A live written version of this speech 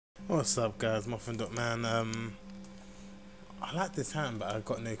What's up, guys? Muffin Dot Man. I like this hand, but I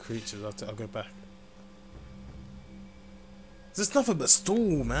got no creatures. I'll go back. There's nothing but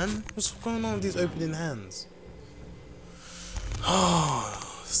stall, man. What's going on with these opening hands?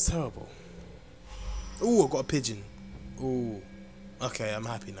 Oh, it's terrible. Oh, I got a pigeon. Oh, okay, I'm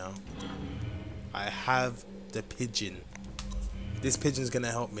happy now. I have the pigeon. This pigeon's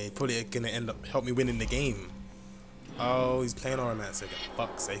gonna help me. Probably gonna end up help me winning the game. Oh, he's playing Oromancer again.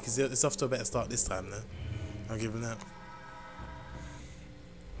 Fuck's sake. It's off to a better start this time, though. I'll give him that.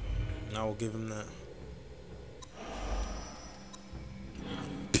 I will give him that.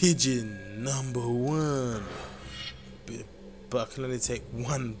 Pigeon number 1. But I can only take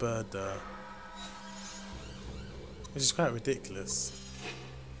 1 bird though, which is quite ridiculous.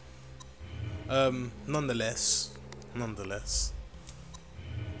 Nonetheless,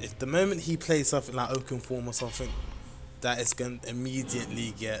 if the moment he plays something like Oaken Form or something, that is going to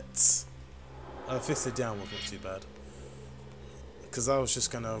immediately get... Fisted Down was not too bad, because I was just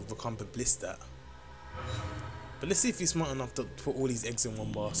going to recumbent bliss that. But let's see if he's smart enough to put all these eggs in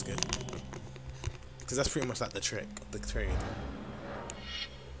one basket, because that's pretty much like the trick of the trade.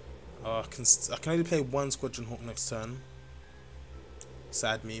 I can only play 1 Squadron Hawk next turn.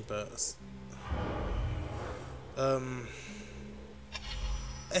 Sad me, but...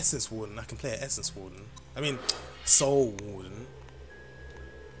 Essence Warden, I can play an Essence Warden. I mean, Soul Warden.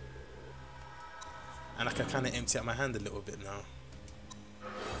 And I can kind of empty out my hand a little bit now.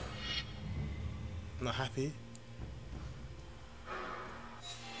 Not happy.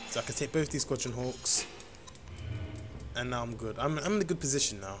 So I can take both these Squadron Hawks. And now I'm good. I'm in a good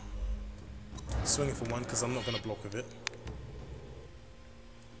position now. Swinging for 1 because I'm not going to block with it.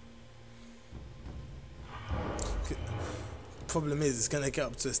 Problem is, it's going to get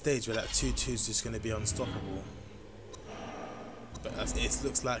up to a stage where that 2/2 is just going to be unstoppable. But it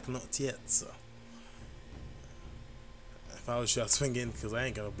looks like not yet, so. If I was you, I'd swing in, because I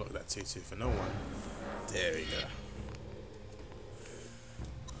ain't going to block that 2/2 for no one. There we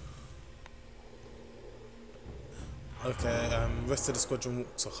go. Okay, rest of the Squadron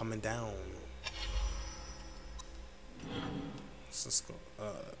Walks are coming down. So let's go,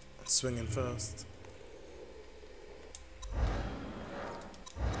 swinging first.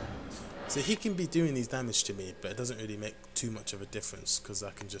 So he can be doing these damage to me, but it doesn't really make too much of a difference because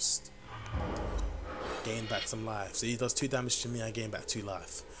I can just gain back some life. So he does 2 damage to me, I gain back 2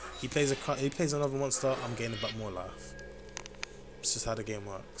 life. He plays another monster, I'm gaining back more life. It's just how the game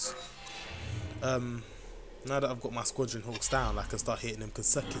works. Now that I've got my Squadron Hawks down, I can start hitting him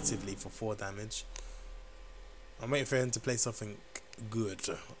consecutively for 4 damage. I'm waiting for him to play something good,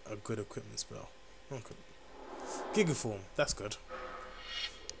 a good equipment spell. Okay. Giga Form, that's good.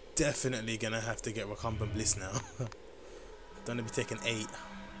 Definitely gonna have to get Recumbent Bliss now. Gonna be taking 8.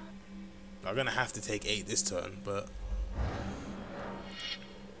 I'm gonna have to take 8 this turn, but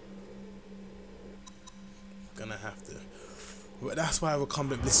gonna have to. But that's why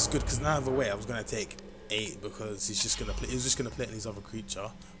Recumbent Bliss is good, because now either way I was gonna take 8 because he's just gonna play. He was just gonna play it in his other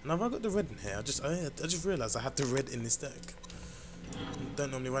creature. And have I got the red in here? I just realised I have the red in this deck.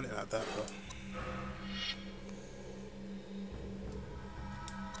 Don't normally run it like that, but.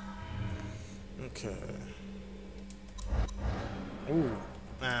 Okay. Ooh.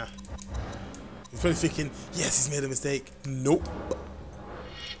 Nah. He's probably thinking, yes, he's made a mistake. Nope.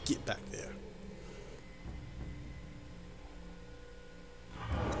 Get back there.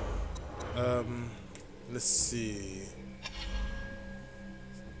 Let's see.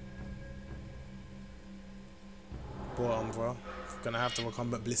 Bottom, bro. Gonna have to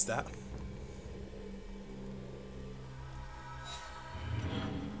Recumbent Bliss that.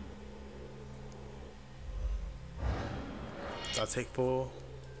 I'll take 4.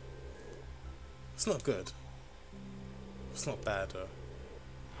 It's not good. It's not bad though.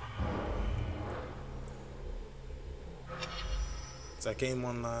 So I gain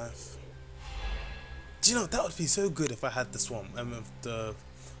 1 life. Do you know, that would be so good if I had the swamp and the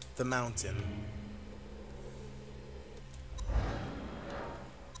mountain.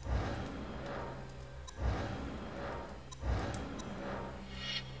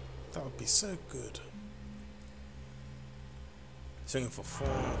 That would be so good. Swinging for 4,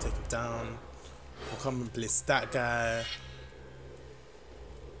 take him down. We'll come and blitz that guy.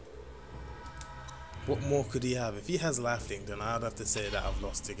 What more could he have? If he has lifelink, then I'd have to say that I've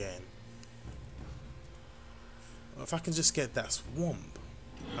lost the game. If I can just get that swamp,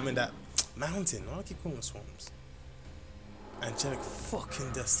 I mean that mountain. Why do I keep calling them swamps? Angelic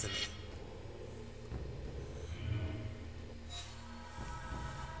fucking Destiny.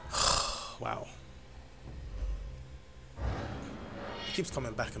 Wow. It keeps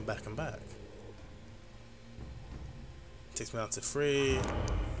coming back and back and back. Takes me down to 3.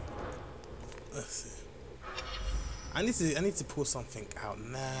 Let's see. I need to pull something out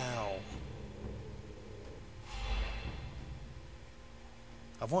now.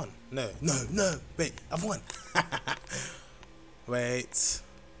 I've won. No. Wait, I've won. Wait. See,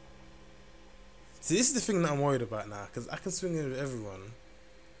 this is the thing that I'm worried about now, because I can swing in with everyone.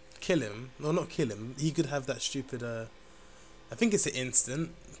 Kill him. No, not kill him. He could have that stupid, I think it's an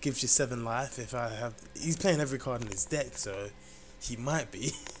instant. Gives you 7 life if I have... He's playing every card in his deck, so he might be.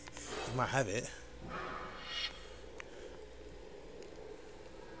 He might have it.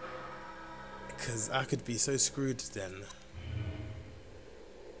 Because I could be so screwed then.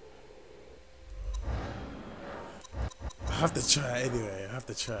 I have to try it anyway. I have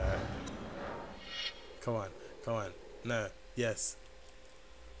to try it. Come on. Come on. No. Yes.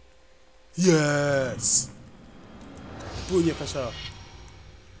 Yes! Booyah, Pasha.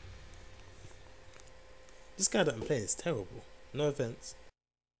 This guy that I'm playing is terrible. No offense.